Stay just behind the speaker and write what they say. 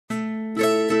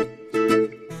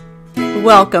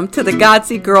Welcome to the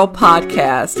Godsey Girl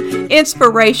Podcast,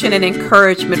 inspiration and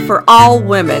encouragement for all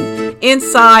women,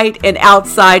 inside and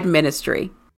outside ministry.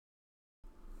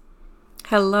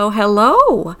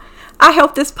 Hello. I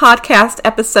hope this podcast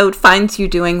episode finds you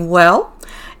doing well.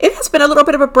 It has been a little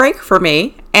bit of a break for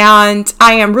me, and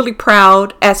I am really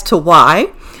proud as to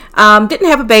why. Didn't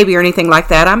have a baby or anything like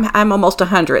that. I'm almost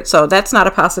 100, so that's not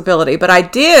a possibility. But I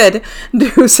did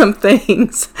do some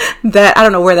things that, I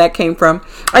don't know where that came from.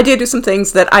 I did do some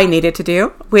things that I needed to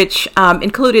do, which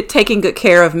included taking good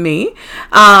care of me.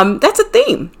 That's a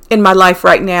theme in my life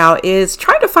right now, is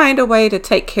trying to find a way to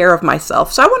take care of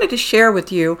myself. So I wanted to share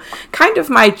with you kind of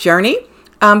my journey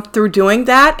through doing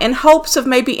that, in hopes of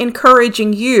maybe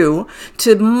encouraging you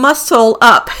to muscle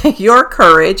up your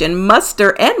courage and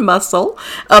muster and muscle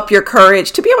up your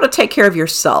courage to be able to take care of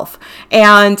yourself.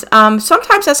 And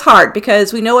sometimes that's hard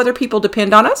because we know other people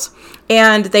depend on us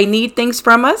and they need things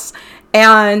from us.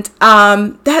 And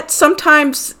that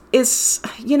sometimes is,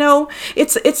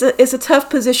 it's a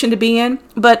tough position to be in.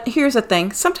 But here's the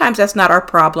thing. Sometimes that's not our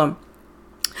problem.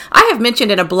 I have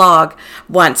mentioned in a blog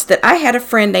once that I had a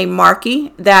friend named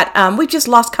Marky that we just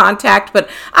lost contact, but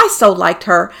I so liked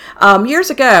her. Years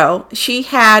ago, she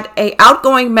had an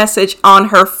outgoing message on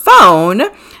her phone.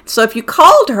 So if you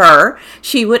called her,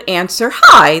 she would answer,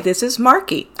 "Hi, this is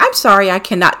Marky. I'm sorry I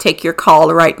cannot take your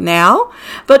call right now,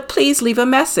 but please leave a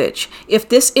message. If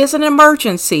this is an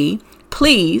emergency,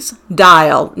 please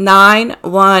dial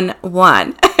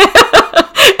 911.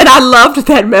 And I loved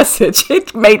that message.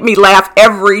 It made me laugh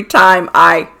every time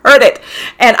I heard it.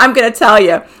 And I'm going to tell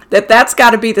you that that's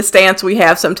got to be the stance we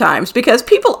have sometimes, because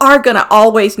people are going to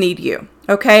always need you.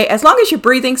 Okay, as long as you're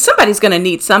breathing, somebody's going to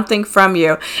need something from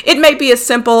you. It may be as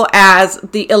simple as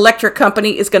the electric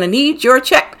company is going to need your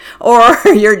check or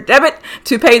your debit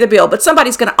to pay the bill, but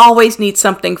somebody's going to always need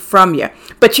something from you.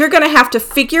 But you're going to have to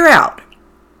figure out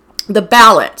the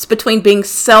balance between being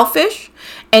selfish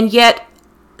and yet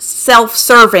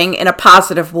self-serving in a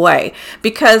positive way,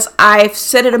 because I've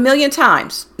said it a million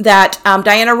times that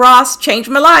Diana Ross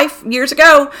changed my life years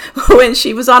ago when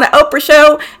she was on an Oprah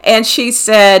show, and she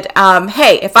said,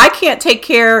 hey, if I can't take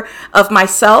care of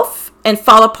myself and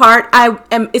fall apart,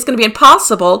 it's going to be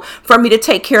impossible for me to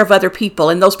take care of other people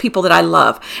and those people that I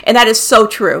love. And that is so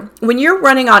true. When you're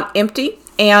running on empty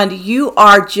and you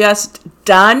are just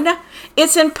done,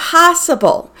 it's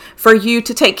impossible for you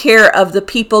to take care of the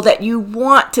people that you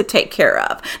want to take care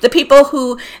of. The people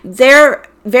who their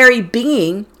very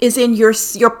being is in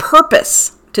your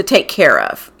purpose to take care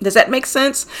of. Does that make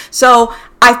sense? So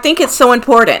I think it's so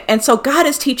important. And so God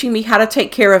is teaching me how to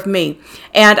take care of me.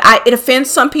 And it offends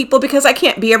some people because I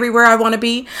can't be everywhere I want to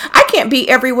be. I can't be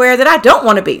everywhere that I don't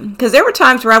want to be, because there were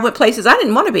times where I went places I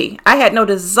didn't want to be. I had no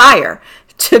desire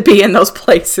to be in those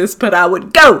places, but I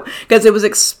would go because it was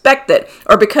expected,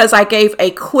 or because I gave a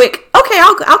quick, okay,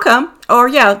 I'll come, or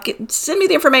send me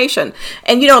the information.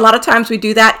 And a lot of times we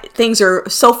do that. Things are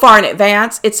so far in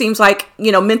advance. It seems like,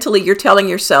 mentally you're telling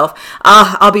yourself,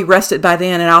 I'll be rested by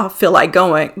then and I'll feel like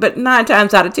going. But 9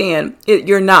 times out of 10,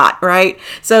 you're not, right?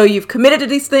 So you've committed to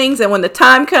these things, and when the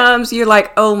time comes, you're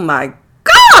like, oh my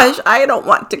gosh, I don't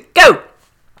want to go.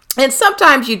 And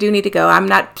sometimes you do need to go. I'm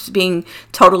not being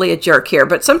totally a jerk here,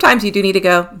 but sometimes you do need to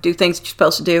go do things you're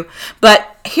supposed to do. But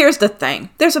here's the thing.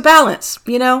 There's a balance,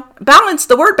 Balance,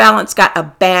 the word balance got a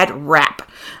bad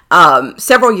rap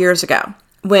several years ago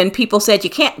when people said you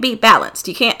can't be balanced.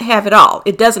 You can't have it all.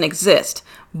 It doesn't exist.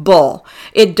 Bull.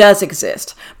 It does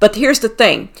exist. But here's the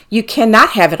thing. You cannot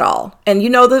have it all. And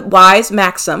the wise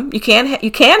maxim, you can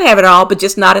have it all, but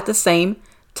just not at the same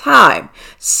time.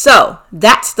 So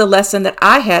that's the lesson that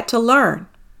I had to learn.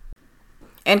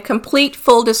 And complete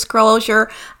full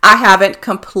disclosure, I haven't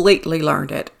completely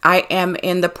learned it. I am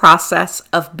in the process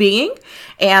of being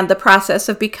and the process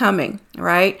of becoming,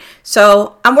 right?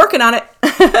 So I'm working on it.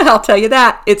 I'll tell you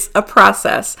that. It's a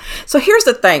process. So here's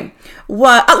the thing.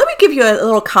 Let me give you a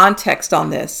little context on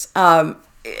this.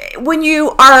 When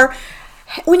you're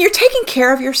taking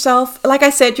care of yourself, like I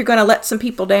said, you're going to let some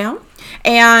people down.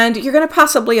 And you're going to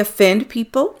possibly offend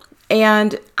people.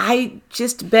 And I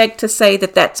just beg to say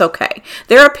that that's okay.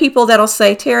 There are people that'll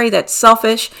say, Terry, that's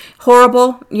selfish,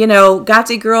 horrible,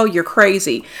 Godsey girl, you're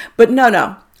crazy. But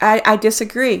no, I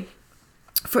disagree.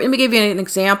 Let me give you an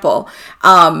example.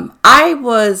 I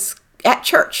was at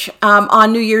church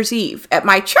on New Year's Eve at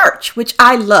my church, which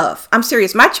I love. I'm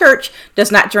serious. My church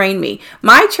does not drain me.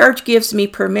 My church gives me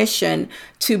permission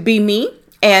to be me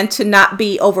and to not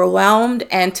be overwhelmed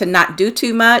and to not do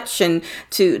too much, and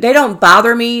they don't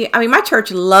bother me. I mean, my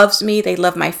church loves me. They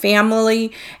love my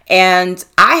family, and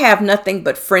I have nothing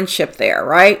but friendship there,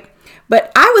 right? But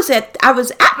I was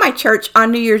at my church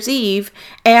on New Year's Eve,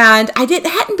 and I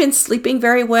hadn't been sleeping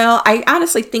very well. I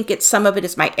honestly think some of it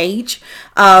is my age.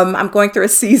 I'm going through a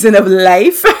season of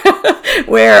life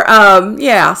where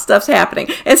stuff's happening,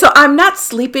 and so I'm not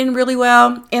sleeping really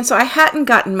well, and so I hadn't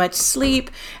gotten much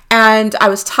sleep, and I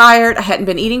was tired. I hadn't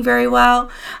been eating very well.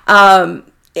 A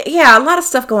lot of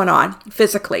stuff going on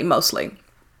physically, mostly.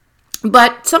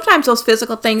 But sometimes those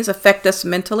physical things affect us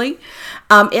mentally.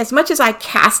 As much as I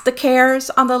cast the cares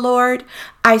on the Lord,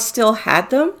 I still had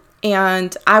them.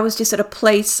 And I was just at a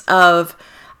place of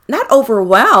not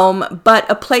overwhelm, but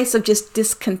a place of just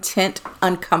discontent,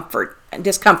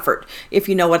 discomfort, if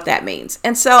you know what that means.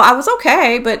 And so I was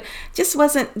okay, but just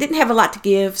didn't have a lot to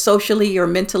give socially or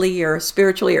mentally or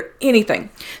spiritually or anything.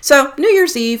 So New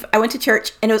Year's Eve, I went to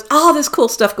church, and there was all this cool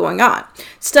stuff going on.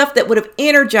 Stuff that would have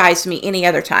energized me any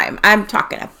other time. I'm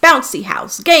talking a bouncy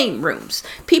house, game rooms,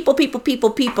 people,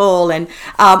 and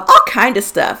all kind of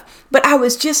stuff. But I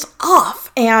was just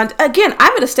off. And again,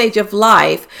 I'm at a stage of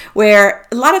life where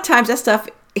a lot of times that stuff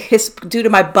is due to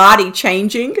my body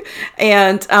changing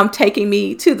and taking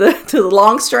me to the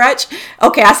long stretch.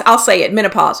 Okay, I'll say it,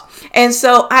 menopause. And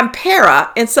so I'm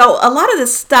para. And so a lot of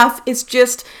this stuff is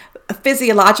just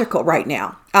physiological right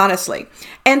now, honestly.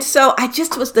 And so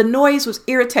the noise was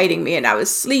irritating me, and I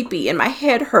was sleepy, and my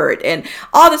head hurt, and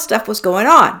all this stuff was going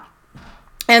on.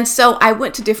 And so I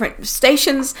went to different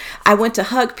stations. I went to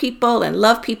hug people and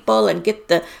love people and get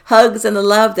the hugs and the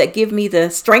love that give me the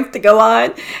strength to go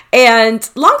on. And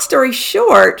long story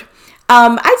short,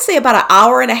 I'd say about an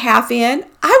hour and a half in,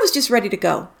 I was just ready to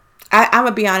go. I'm going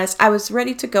to be honest. I was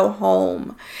ready to go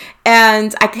home.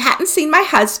 And I hadn't seen my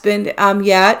husband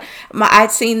yet. I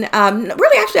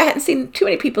hadn't seen too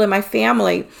many people in my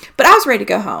family, but I was ready to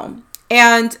go home.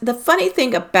 And the funny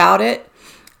thing about it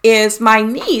is my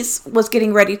niece was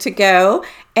getting ready to go,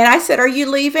 and I said, "Are you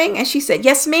leaving?" And she said,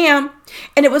 "Yes, ma'am."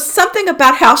 And it was something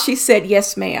about how she said,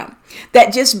 "Yes, ma'am,"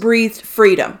 that just breathed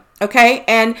freedom. Okay.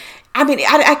 And I mean,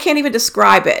 I can't even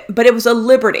describe it, but it was a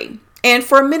liberty. And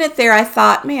for a minute there, I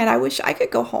thought, man, I wish I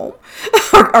could go home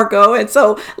or go. And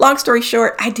so long story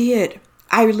short, I did.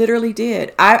 I literally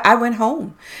did. I went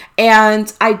home,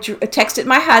 and I texted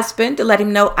my husband to let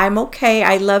him know I'm okay.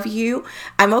 I love you.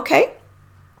 I'm okay.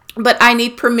 But I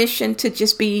need permission to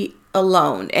just be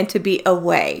alone and to be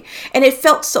away. And it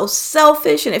felt so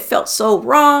selfish, and it felt so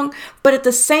wrong. But at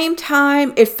the same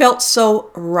time, it felt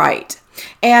so right.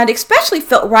 And especially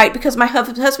felt right because my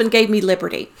husband gave me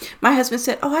liberty. My husband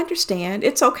said, "Oh, I understand.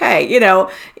 It's okay.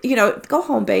 Go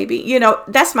home, baby."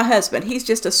 That's my husband. He's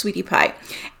just a sweetie pie.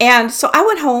 And so I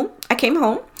went home. I came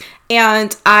home,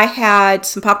 and I had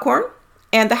some popcorn,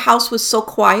 and the house was so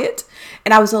quiet,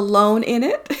 and I was alone in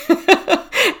it.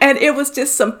 And it was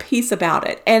just some peace about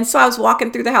it. And so I was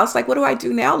walking through the house like, what do I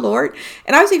do now, Lord?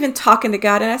 And I was even talking to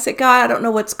God, and I said, God, I don't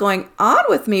know what's going on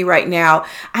with me right now.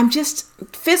 I'm just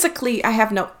physically, I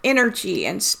have no energy,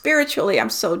 and spiritually, I'm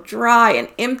so dry and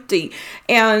empty,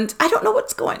 and I don't know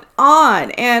what's going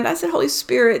on. And I said, Holy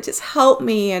Spirit, just help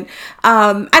me. And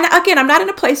again, I'm not in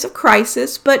a place of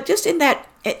crisis, but just in that,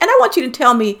 and I want you to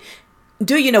tell me,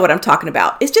 do you know what I'm talking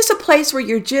about? It's just a place where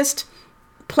you're just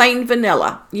plain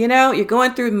vanilla, you're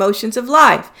going through motions of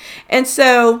life. And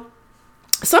so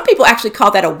some people actually call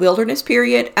that a wilderness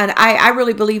period. And I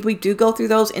really believe we do go through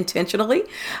those intentionally.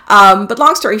 But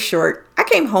long story short, I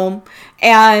came home,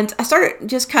 and I started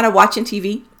just kind of watching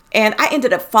TV. And I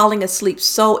ended up falling asleep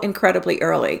so incredibly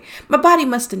early. My body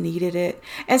must have needed it.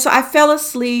 And so I fell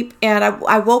asleep, and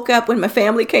I woke up when my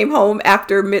family came home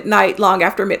after midnight, long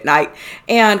after midnight,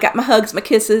 and got my hugs, my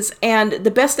kisses. And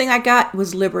the best thing I got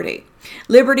was liberty.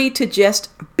 Liberty to just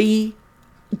be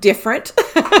different,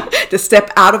 to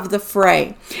step out of the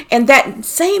fray. And that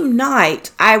same night,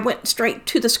 I went straight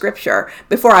to the scripture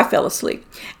before I fell asleep.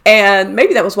 And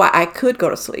maybe that was why I could go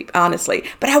to sleep, honestly.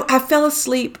 But I fell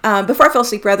asleep, before I fell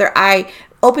asleep, I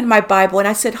opened my Bible, and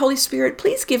I said, Holy Spirit,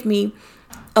 please give me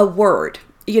a word.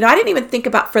 I didn't even think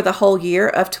about for the whole year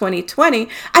of 2020.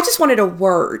 I just wanted a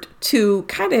word to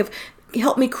kind of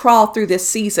help me crawl through this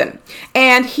season.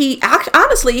 And he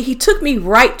took me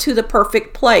right to the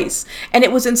perfect place. And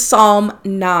it was in Psalm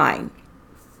 9.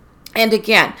 And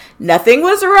again, nothing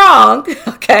was wrong.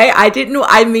 Okay. I didn't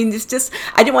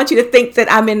want you to think that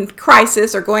I'm in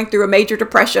crisis or going through a major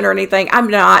depression or anything. I'm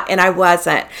not, and I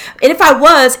wasn't. And if I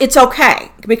was, it's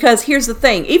okay. Because here's the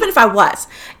thing. Even if I was,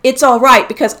 it's all right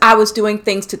because I was doing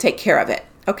things to take care of it.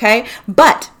 Okay.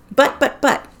 But,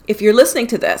 if you're listening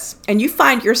to this and you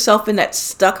find yourself in that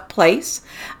stuck place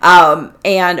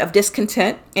and of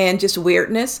discontent and just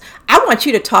weirdness, I want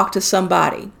you to talk to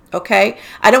somebody, okay?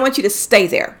 I don't want you to stay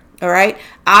there. All right.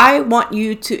 I want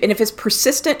you to, and if it's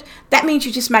persistent, that means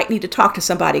you just might need to talk to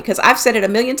somebody, because I've said it a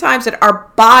million times that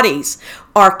our bodies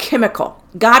are chemical.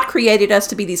 God created us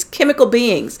to be these chemical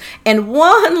beings, and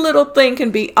one little thing can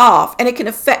be off and it can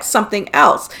affect something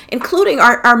else, including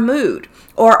our mood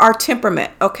or our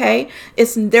temperament. Okay.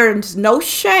 There's no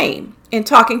shame in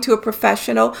talking to a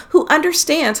professional who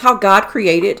understands how God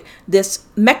created this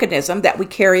mechanism that we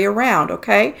carry around.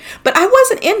 Okay. But I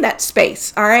wasn't in that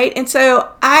space. All right. And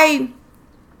so I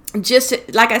just,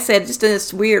 like I said, just in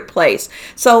this weird place.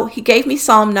 So he gave me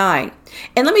Psalm 9,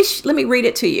 and let me read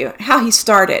it to you, how he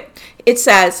started. It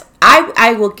says,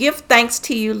 I will give thanks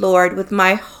to you, Lord, with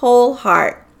my whole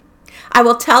heart. I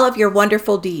will tell of your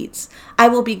wonderful deeds. I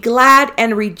will be glad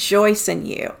and rejoice in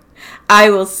you. I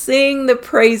will sing the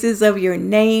praises of your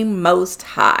name most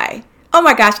high. Oh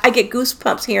my gosh, I get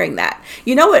goosebumps hearing that.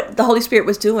 You know what the Holy Spirit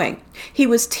was doing? He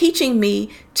was teaching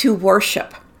me to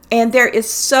worship. And there is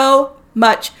so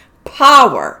much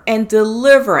power and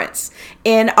deliverance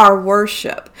in our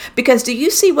worship. Because do you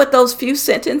see what those few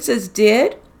sentences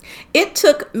did? It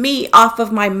took me off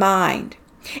of my mind.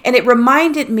 And it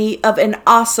reminded me of an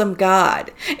awesome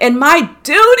God and my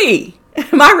duty,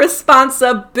 my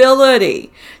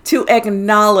responsibility to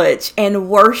acknowledge and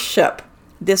worship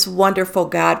this wonderful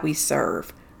God we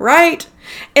serve, right?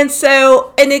 And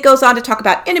it goes on to talk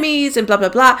about enemies and blah, blah,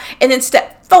 blah. And then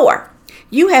step 4,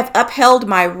 you have upheld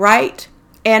my right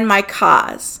and my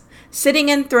cause, sitting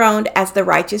enthroned as the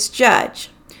righteous judge.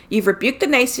 You've rebuked the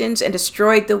nations and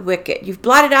destroyed the wicked. You've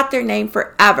blotted out their name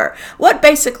forever. What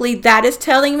basically that is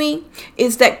telling me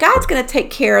is that God's going to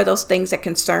take care of those things that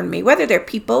concern me, whether they're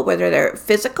people, whether they're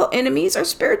physical enemies or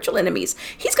spiritual enemies.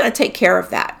 He's going to take care of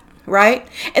that, right?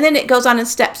 And then it goes on in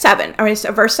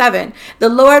verse 7. The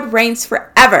Lord reigns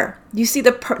forever. You see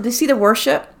the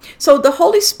worship? So the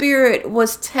Holy Spirit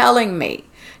was telling me,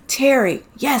 Terry,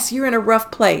 yes, you're in a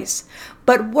rough place,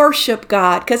 but worship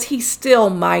God because he's still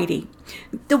mighty.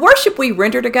 The worship we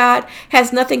render to God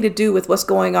has nothing to do with what's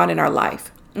going on in our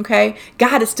life. Okay.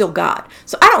 God is still God.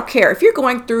 So I don't care if you're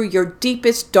going through your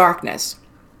deepest darkness,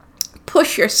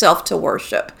 push yourself to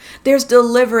worship. There's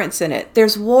deliverance in it.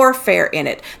 There's warfare in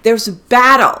it. There's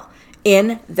battle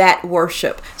in that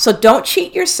worship. So don't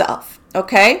cheat yourself.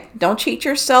 Okay. Don't cheat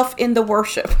yourself in the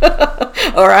worship.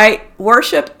 All right.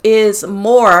 Worship is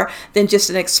more than just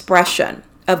an expression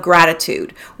of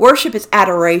gratitude. Worship is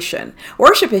adoration.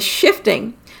 Worship is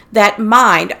shifting that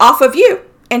mind off of you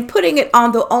and putting it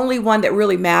on the only one that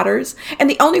really matters and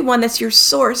the only one that's your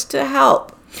source to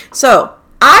help. So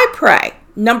I pray,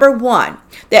 number 1,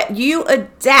 that you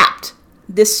adapt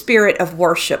this spirit of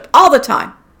worship all the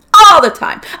time. All the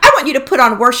time. I want you to put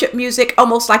on worship music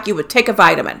almost like you would take a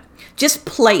vitamin. Just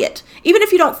play it. Even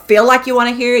if you don't feel like you want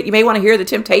to hear it, you may want to hear the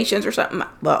Temptations or something.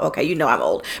 Well, okay, you know I'm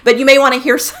old, but you may want to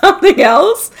hear something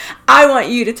else. I want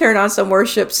you to turn on some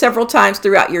worship several times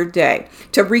throughout your day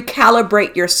to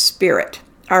recalibrate your spirit.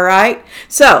 All right?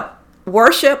 So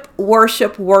worship,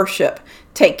 worship, worship.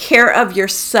 Take care of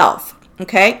yourself.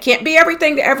 Okay? Can't be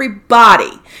everything to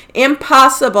everybody.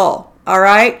 Impossible. All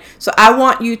right. So I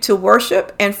want you to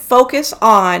worship and focus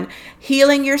on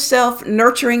healing yourself,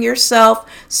 nurturing yourself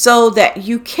so that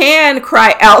you can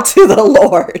cry out to the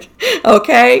Lord.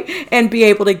 Okay. And be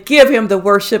able to give him the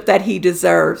worship that he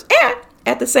deserves. And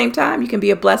at the same time, you can be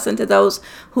a blessing to those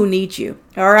who need you.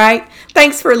 All right.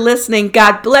 Thanks for listening.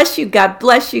 God bless you. God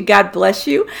bless you. God bless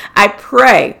you. I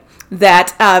pray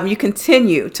that you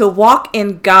continue to walk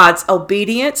in God's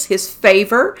obedience, his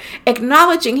favor,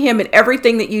 acknowledging him in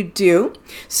everything that you do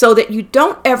so that you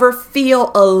don't ever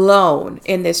feel alone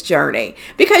in this journey,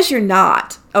 because you're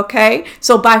not. Okay.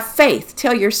 So by faith,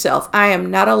 tell yourself, I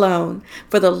am not alone,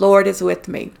 for the Lord is with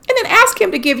me. And then ask him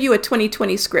to give you a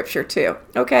 2020 scripture too.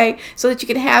 Okay. So that you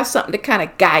can have something to kind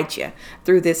of guide you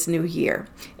through this new year.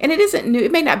 And it isn't new.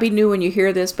 It may not be new when you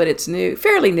hear this, but it's new,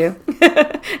 fairly new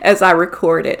as I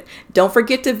record it. Don't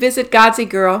forget to visit Godsey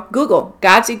Girl. Google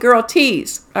Godsey Girl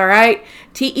Tees. All right.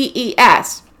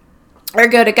 TEES. Or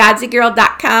go to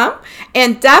godseygirl.com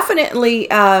and definitely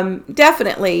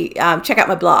check out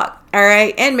my blog. All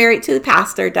right. And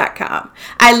marriedtothepastor.com.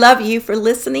 I love you for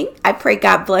listening. I pray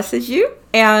God blesses you.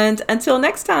 And until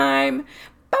next time,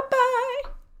 bye-bye.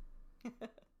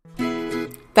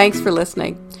 Thanks for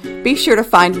listening. Be sure to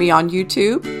find me on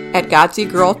YouTube at Godsey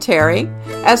Girl Terry,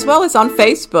 as well as on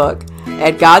Facebook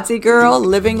at Godsey Girl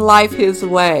Living Life His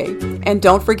Way. And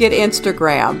don't forget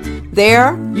Instagram.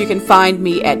 There you can find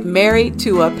me at Married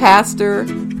to a Pastor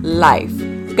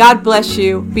Life. God bless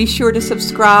you. Be sure to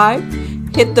subscribe,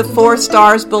 hit the 4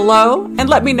 stars below, and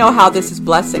let me know how this is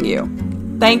blessing you.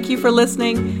 Thank you for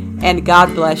listening, and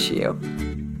God bless you.